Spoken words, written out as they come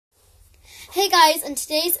Hey guys, and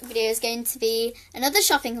today's video is going to be another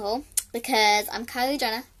shopping haul because I'm Kylie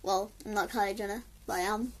Jenner. Well, I'm not Kylie Jenner, but I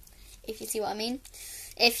am, if you see what I mean.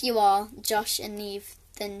 If you are Josh and Neve,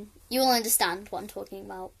 then you will understand what I'm talking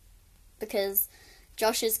about because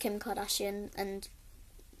Josh is Kim Kardashian and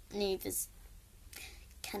Neve is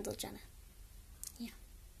Kendall Jenner. Yeah.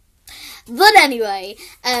 But anyway,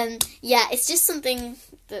 yeah, it's just something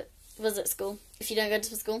that was at school. If you don't go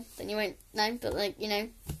to school, then you won't know, but like, you know.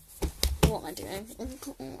 What am I doing?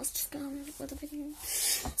 Let's just go on with the video.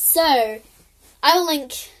 So, I will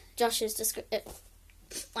link Josh's description.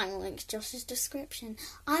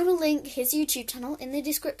 I will link his YouTube channel in the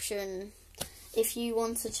description if you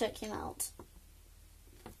want to check him out.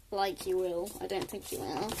 Like you will. I don't think you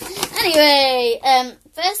will. Anyway,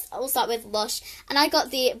 first I will start with Lush, and I got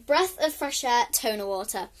the Breath of Fresh Air toner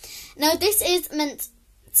water. Now, this is meant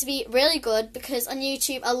to be really good because on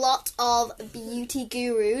YouTube a lot of beauty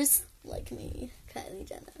gurus like me, Kylie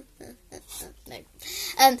Jenner, no,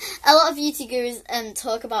 a lot of beauty gurus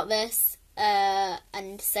talk about this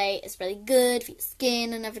and say it's really good for your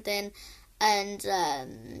skin and everything. And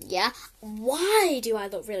yeah, why do I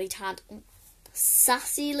look really tad?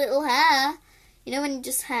 Sassy little hair, you know when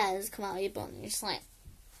just hairs come out of your bun, you're just like,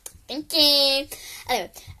 thank you.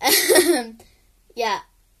 Anyway, yeah,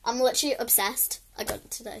 I'm literally obsessed. I got it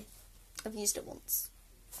today. I've used it once.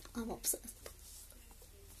 I'm obsessed.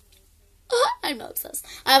 I'm not obsessed.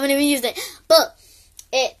 I haven't even used it. But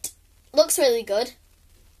it looks really good.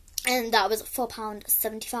 And that was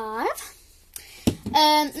 £4.75.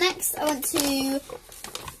 Next, I went to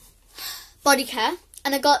Body Care.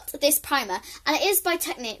 And I got this primer. And it is by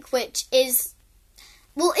Technique, which is,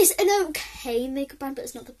 well, it's an okay makeup brand, but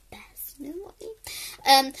it's not the best. You know what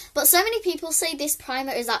I mean? But so many people say this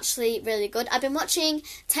primer is actually really good. I've been watching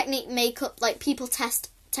Technique makeup, like people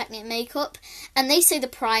test Technique makeup. And they say the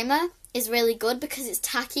primer is really good because it's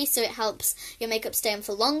tacky, so it helps your makeup stay on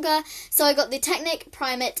for longer. So I got the Technique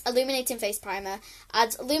Prime It Illuminating Face Primer.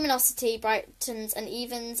 Adds luminosity, brightens and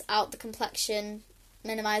evens out the complexion,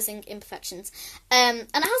 minimising imperfections. And it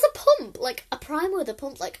has a pump, like a primer with a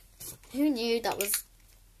pump. Like, who knew that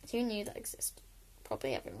existed?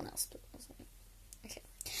 Probably everyone else did. Okay.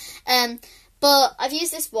 But I've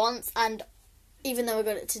used this once, and even though I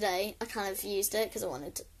got it today, I kind of used it because I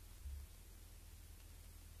wanted to.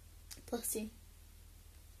 Bless you.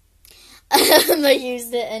 I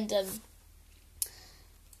used it and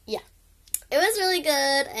yeah, it was really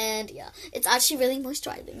good, and yeah, it's actually really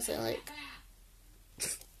moisturising. So like,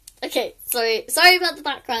 okay, sorry about the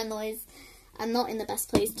background noise. I'm not in the best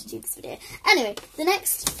place to do this video. Anyway, the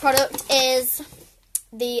next product is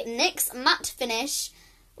the NYX Matte Finish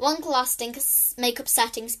Long Lasting Makeup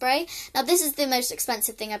Setting Spray. Now, this is the most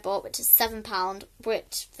expensive thing I bought, which is £7,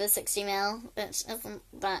 which for 60ml, which isn't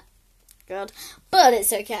that good, but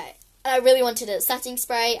it's okay. I really wanted a setting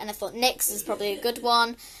spray, and I thought NYX is probably a good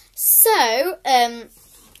one. So,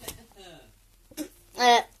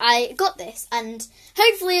 I got this, and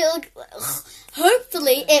hopefully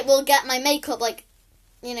it will get my makeup, like,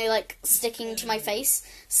 you know, like sticking to my face.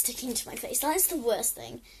 That is the worst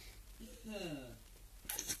thing.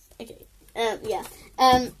 Okay. Yeah.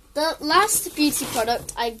 The last beauty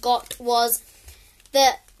product I got was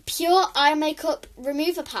the Pure Eye Makeup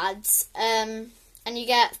Remover Pads. And you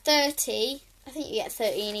get 30. I think you get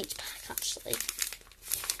 30 in each pack, actually.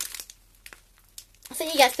 I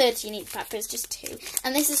think you get 30 in each pack, but it's just 2.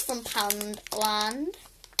 And this is from Poundland.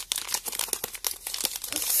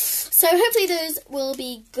 So hopefully those will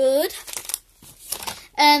be good.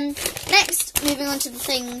 Next, moving on to the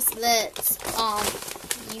things that are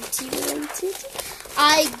beauty related.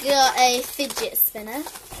 I got a fidget spinner,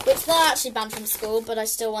 which they're actually banned from school, but I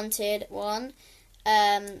still wanted one.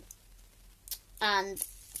 And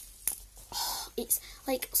it's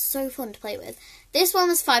like so fun to play with. This one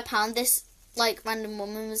was £5. This like random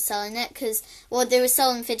woman was selling it because, well, they were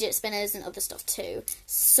selling fidget spinners and other stuff too.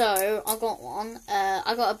 So I got one.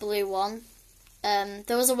 I got a blue one.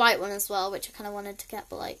 There was a white one as well, which I kind of wanted to get,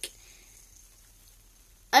 but like,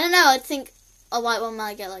 I don't know. I think a white one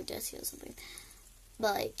might get like dirty or something.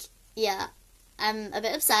 But like, yeah, I'm a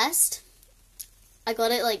bit obsessed. I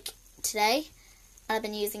got it like today, and I've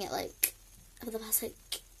been using it like for the past like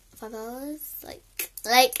 5 hours. Like.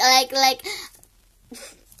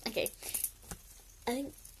 Okay. I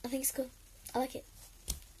think it's cool. I like it.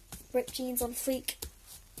 Ripped jeans on fleek.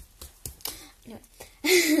 Anyway.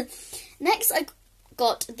 Next, I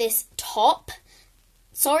got this top.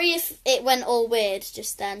 Sorry if it went all weird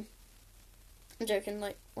just then. I'm joking.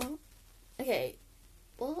 Like, what? Okay.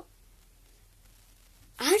 What?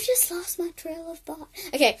 I just lost my trail of thought.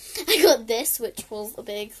 Okay, I got this, which was a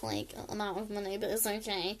big, like, amount of money, but it's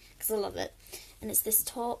okay, because I love it. And it's this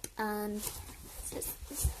top, and it's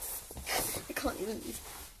this. I can't even use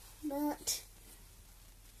that.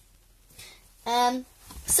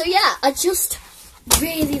 So yeah, I just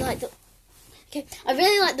really like the... Okay, I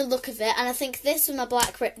really like the look of it, and I think this with my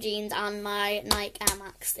black ripped jeans and my Nike Air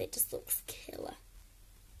Max, it just looks killer.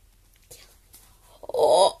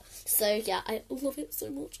 Oh, so yeah, I love it so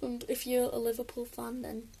much, and if you're a Liverpool fan,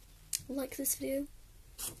 then like this video.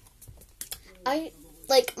 I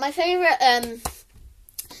like my favourite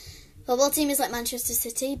football team is like Manchester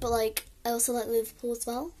City, but like I also like Liverpool as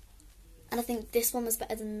well, and I think this one was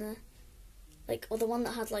better than the the one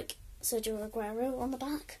that had like Sergio Aguero on the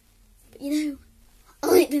back. But you know, I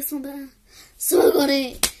like this one better, so I got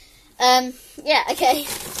it. Yeah, okay.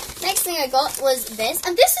 Next thing I got was this,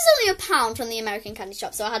 and this is only £1 from the American candy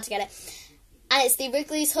shop, so I had to get it. And it's the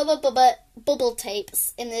Wrigley's Hubba Bubba Bubble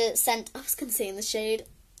Tapes in the scent, I was going to say in the shade,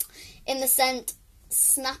 in the scent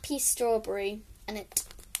Snappy Strawberry, and it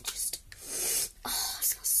just, oh, it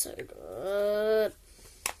smells so good.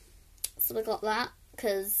 So I got that,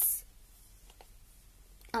 because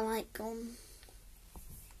I like gum.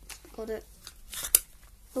 Got it.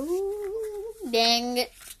 Ooh, dang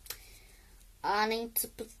it. I need to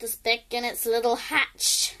put this back in its little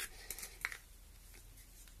hatch.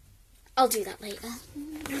 I'll do that later.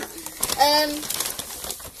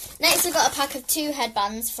 Next I got a pack of 2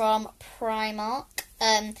 headbands from Primark.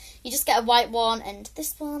 You just get a white one and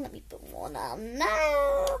this one. Let me put one on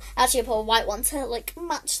now. Actually, I put a white one to like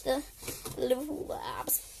match the Liverpool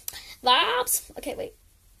vibes. Okay, wait.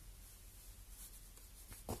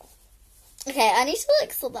 Okay, I need to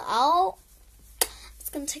like sort that out.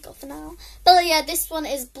 Gonna take off for now, but yeah, this one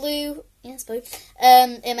is blue. Yeah, it's blue.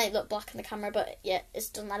 It might look black in the camera, but yeah, it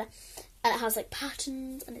doesn't matter. And it has like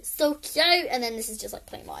patterns, and it's so cute. And then this is just like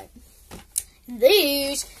plain white.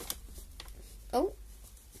 These, oh,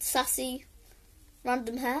 sassy,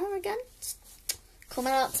 random hair again,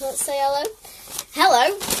 coming out to say hello.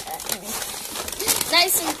 Hello.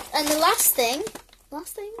 Next, and the last thing.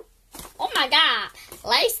 Oh my god,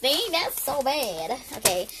 last thing. That's so bad.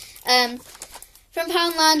 Okay. From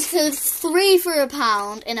Poundland, so 3 for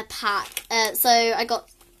 £1 in a pack. So I got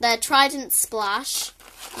their Trident Splash.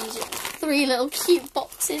 These are 3 little cute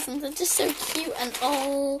boxes, and they're just so cute. And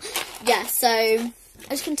oh, yeah. So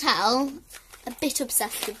as you can tell, a bit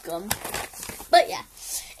obsessed with gum. But yeah,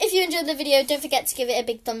 if you enjoyed the video, don't forget to give it a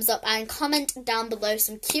big thumbs up and comment down below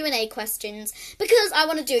some Q&A questions, because I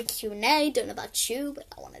want to do a Q&A. Don't know about you, but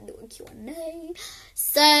I want to do a Q&A.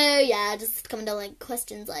 So yeah, just comment down like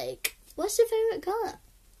questions like, what's your favourite colour?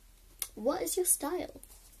 What is your style?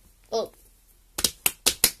 Oh,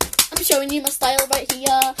 I'm showing you my style right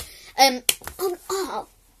here. On art,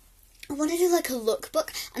 I want to do like a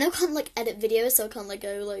lookbook. I know I can't like edit videos, so I can't like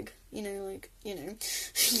go like, you know.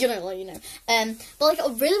 But like I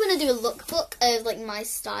really want to do a lookbook of like my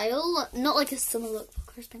style, not like a summer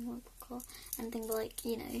lookbook or a spring lookbook or anything, but like,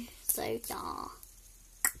 you know. So yeah.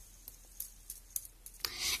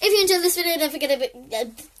 If you enjoyed this video, don't forget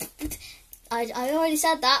I already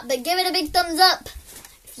said that, but give it a big thumbs up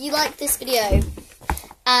if you like this video.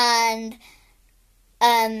 And,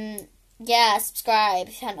 yeah, subscribe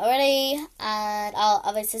if you haven't already. And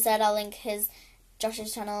I'll link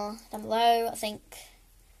Josh's channel down below. I think,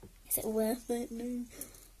 is it worth it? No.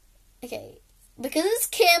 Okay, because it's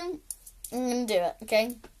Kim, I'm going to do it,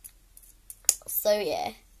 okay? So,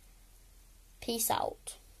 yeah. Peace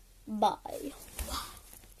out. Bye.